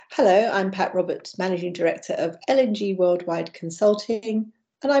Hello, I'm Pat Roberts, Managing Director of LNG Worldwide Consulting,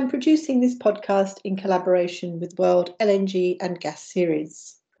 and I'm producing this podcast in collaboration with World LNG and Gas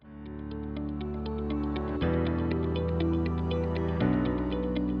Series.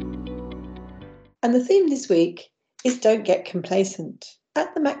 And the theme this week is Don't Get Complacent.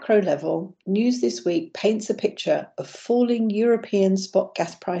 At the macro level, news this week paints a picture of falling European spot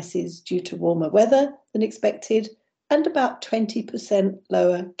gas prices due to warmer weather than expected and about 20%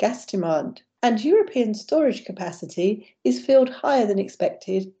 lower gas demand. And European storage capacity is filled higher than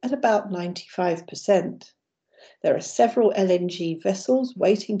expected at about 95%. There are several LNG vessels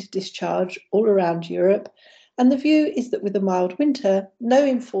waiting to discharge all around Europe, and the view is that with a mild winter, no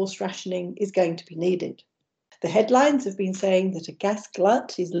enforced rationing is going to be needed. The headlines have been saying that a gas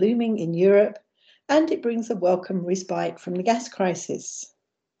glut is looming in Europe, and it brings a welcome respite from the gas crisis.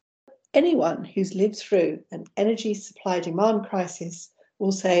 Anyone who's lived through an energy supply-demand crisis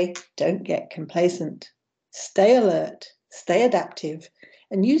will say, don't get complacent. Stay alert, stay adaptive,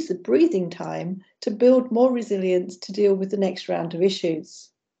 and use the breathing time to build more resilience to deal with the next round of issues.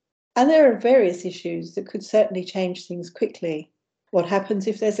 And there are various issues that could certainly change things quickly. What happens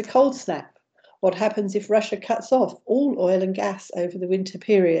if there's a cold snap? What happens if Russia cuts off all oil and gas over the winter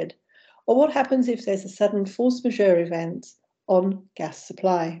period? Or what happens if there's a sudden force majeure event on gas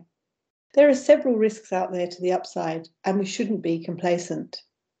supply? There are several risks out there to the upside, and we shouldn't be complacent.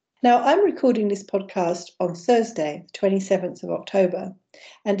 Now, I'm recording this podcast on Thursday, the 27th of October,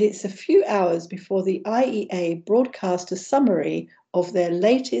 and it's a few hours before the IEA broadcast a summary of their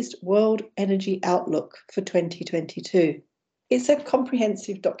latest World Energy Outlook for 2022. It's a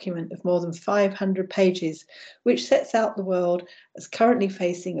comprehensive document of more than 500 pages, which sets out the world as currently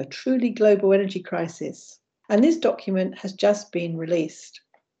facing a truly global energy crisis. And this document has just been released.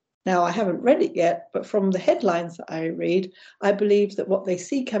 Now, I haven't read it yet, but from the headlines that I read, I believe that what they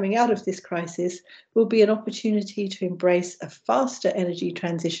see coming out of this crisis will be an opportunity to embrace a faster energy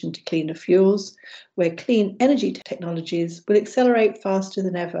transition to cleaner fuels, where clean energy technologies will accelerate faster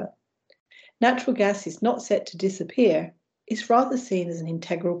than ever. Natural gas is not set to disappear. It's rather seen as an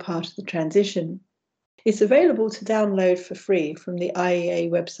integral part of the transition. It's available to download for free from the IEA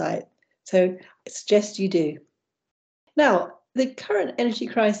website, so I suggest you do. Now, the current energy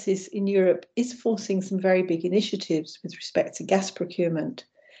crisis in Europe is forcing some very big initiatives with respect to gas procurement.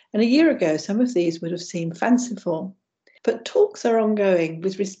 And a year ago, some of these would have seemed fanciful. But talks are ongoing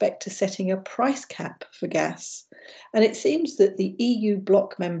with respect to setting a price cap for gas. And it seems that the EU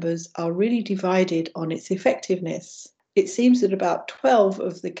bloc members are really divided on its effectiveness. It seems that about 12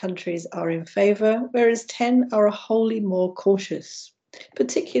 of the countries are in favour, whereas 10 are wholly more cautious,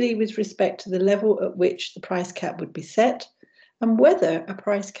 particularly with respect to the level at which the price cap would be set and whether a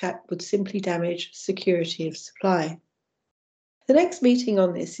price cap would simply damage security of supply. The next meeting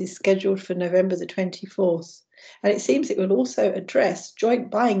on this is scheduled for November the 24th, and it seems it will also address joint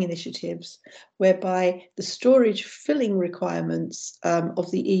buying initiatives whereby the storage filling requirements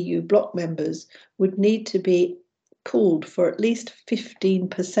of the EU bloc members would need to be pooled for at least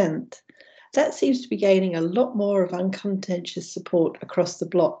 15%. That seems to be gaining a lot more of uncontentious support across the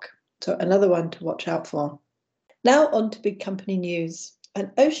bloc, so another one to watch out for. Now on to big company news. And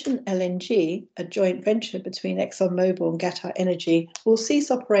Ocean LNG, a joint venture between ExxonMobil and Qatar Energy, will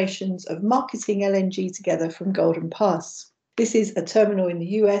cease operations of marketing LNG together from Golden Pass. This is a terminal in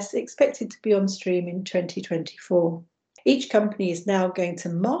the US expected to be on stream in 2024. Each company is now going to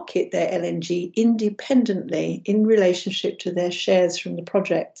market their LNG independently in relationship to their shares from the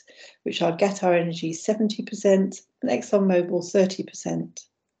project, which are Qatar Energy 70% and ExxonMobil 30%.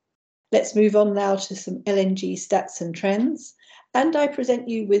 Let's move on now to some LNG stats and trends. And I present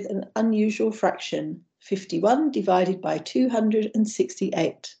you with an unusual fraction, 51 divided by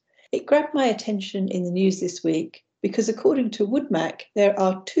 268. It grabbed my attention in the news this week because according to WoodMac, there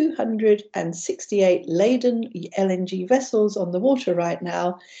are 268 laden LNG vessels on the water right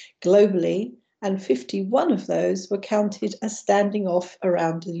now globally, and 51 of those were counted as standing off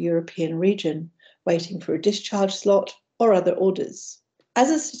around the European region, waiting for a discharge slot or other orders. As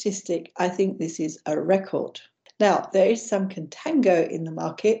a statistic, I think this is a record. Now, there is some contango in the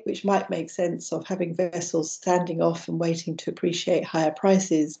market, which might make sense of having vessels standing off and waiting to appreciate higher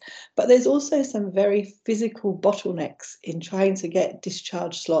prices. But there's also some very physical bottlenecks in trying to get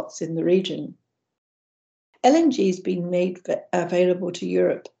discharge slots in the region. LNG has been made available to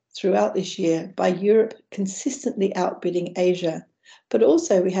Europe throughout this year by Europe consistently outbidding Asia. But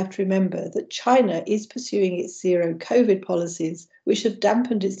also we have to remember that China is pursuing its zero COVID policies, which have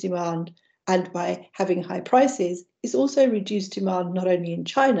dampened its demand, and by having high prices, it's also reduced demand not only in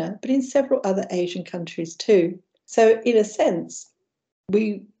China, but in several other Asian countries too. So in a sense,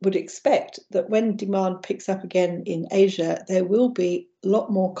 we would expect that when demand picks up again in Asia, there will be a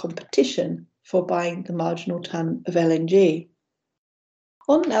lot more competition for buying the marginal tonne of LNG.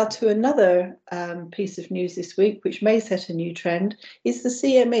 On now to another piece of news this week, which may set a new trend, is the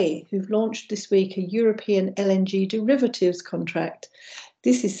CME, who've launched this week a European LNG derivatives contract.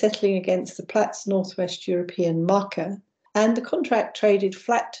 This is settling against the Platts Northwest European marker, and the contract traded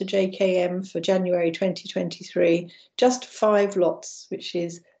flat to JKM for January 2023, just 5 lots, which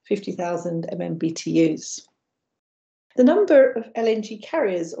is 50,000 MMBTUs. The number of LNG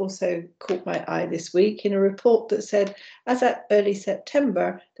carriers also caught my eye this week in a report that said, as at early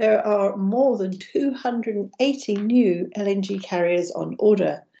September, there are more than 280 new LNG carriers on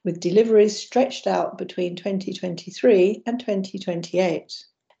order, with deliveries stretched out between 2023 and 2028.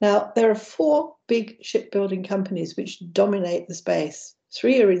 Now, there are 4 big shipbuilding companies which dominate the space.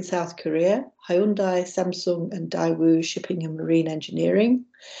 3 are in South Korea: Hyundai, Samsung, and Daewoo Shipping and Marine Engineering.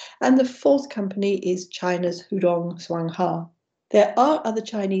 And the 4th company is China's Hudong Zhuanghe. There are other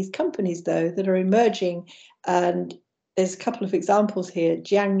Chinese companies, though, that are emerging, and there's a couple of examples here.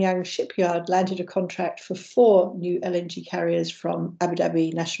 Jiangyang Shipyard landed a contract for 4 new LNG carriers from Abu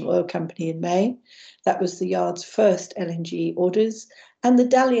Dhabi National Oil Company in May. That was the yard's first LNG orders. And the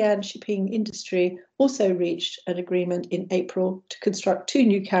Dalian shipping industry also reached an agreement in April to construct 2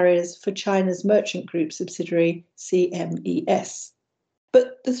 new carriers for China's Merchant Group subsidiary CMES.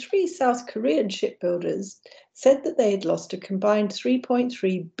 But the 3 South Korean shipbuilders said that they had lost a combined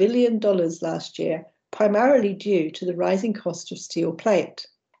 $3.3 billion last year, primarily due to the rising cost of steel plate.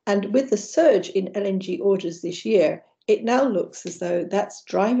 And with the surge in LNG orders this year, it now looks as though that's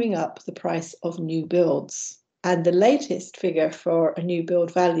driving up the price of new builds. And the latest figure for a new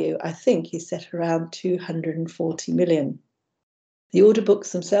build value, I think, is set around 240 million. The order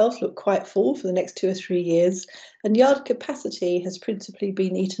books themselves look quite full for the next 2 or 3 years, and yard capacity has principally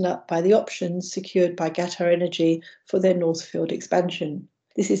been eaten up by the options secured by Qatar Energy for their Northfield expansion.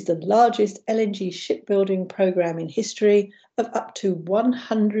 This is the largest LNG shipbuilding programme in history, of up to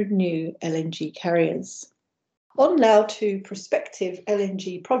 100 new LNG carriers. On now to prospective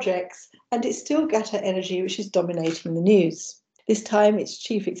LNG projects, and it's still Qatar Energy which is dominating the news. This time its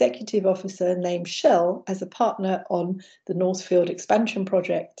chief executive officer named Shell as a partner on the Northfield expansion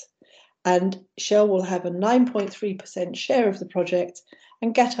project, and Shell will have a 9.3% share of the project,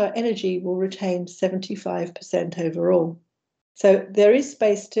 and Qatar Energy will retain 75% overall. So there is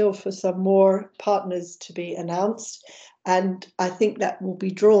space still for some more partners to be announced, and I think that will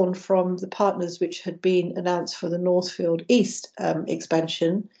be drawn from the partners which had been announced for the Northfield East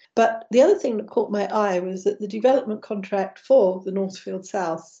expansion. But the other thing that caught my eye was that the development contract for the Northfield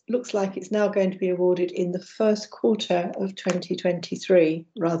South looks like it's now going to be awarded in the first quarter of 2023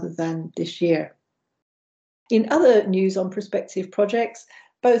 rather than this year. In other news on prospective projects,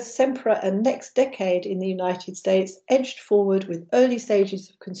 both Sempra and NextDecade in the United States edged forward with early stages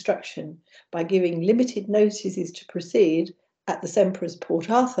of construction by giving limited notices to proceed at the Sempra's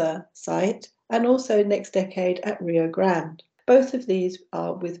Port Arthur site and also NextDecade at Rio Grande. Both of these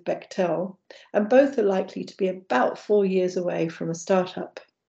are with Bechtel, and both are likely to be about 4 years away from a startup.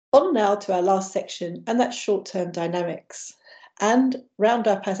 On now to our last section, and that's short-term dynamics. And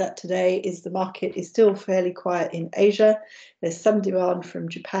roundup as at today is the market is still fairly quiet in Asia. There's some demand from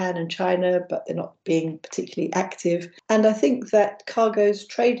Japan and China, but they're not being particularly active. And I think that cargoes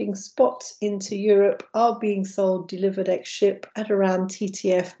trading spots into Europe are being sold delivered ex-ship at around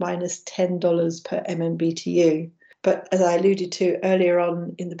TTF minus $10 per MMBTU. But as I alluded to earlier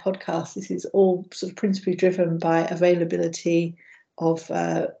on in the podcast, this is all sort of principally driven by availability of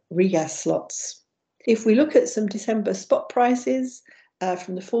regas slots. If we look at some December spot prices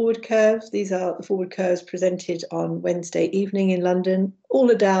from the forward curves, these are the forward curves presented on Wednesday evening in London. All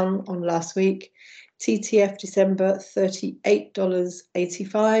are down on last week. TTF December,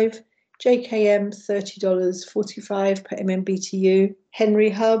 $38.85. JKM, $30.45 per MMBTU. Henry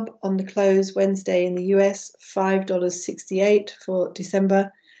Hub on the close Wednesday in the US, $5.68 for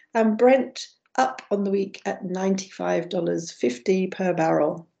December. And Brent up on the week at $95.50 per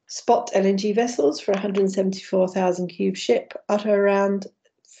barrel. Spot LNG vessels for 174,000 cube ship at around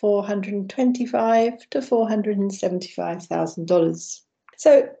 $425,000 to $475,000.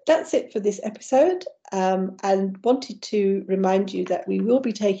 So that's it for this episode, and wanted to remind you that we will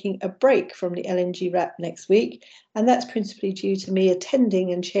be taking a break from the LNG Wrap next week, and that's principally due to me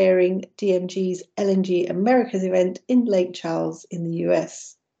attending and chairing DMG's LNG Americas event in Lake Charles in the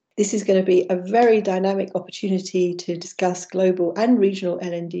US. This is going to be a very dynamic opportunity to discuss global and regional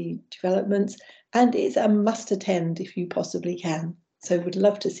LNG developments, and it's a must attend if you possibly can. So would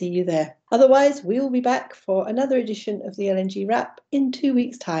love to see you there. Otherwise, we will be back for another edition of the LNG Wrap in 2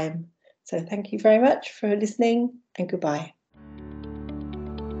 weeks' time. So thank you very much for listening, and goodbye.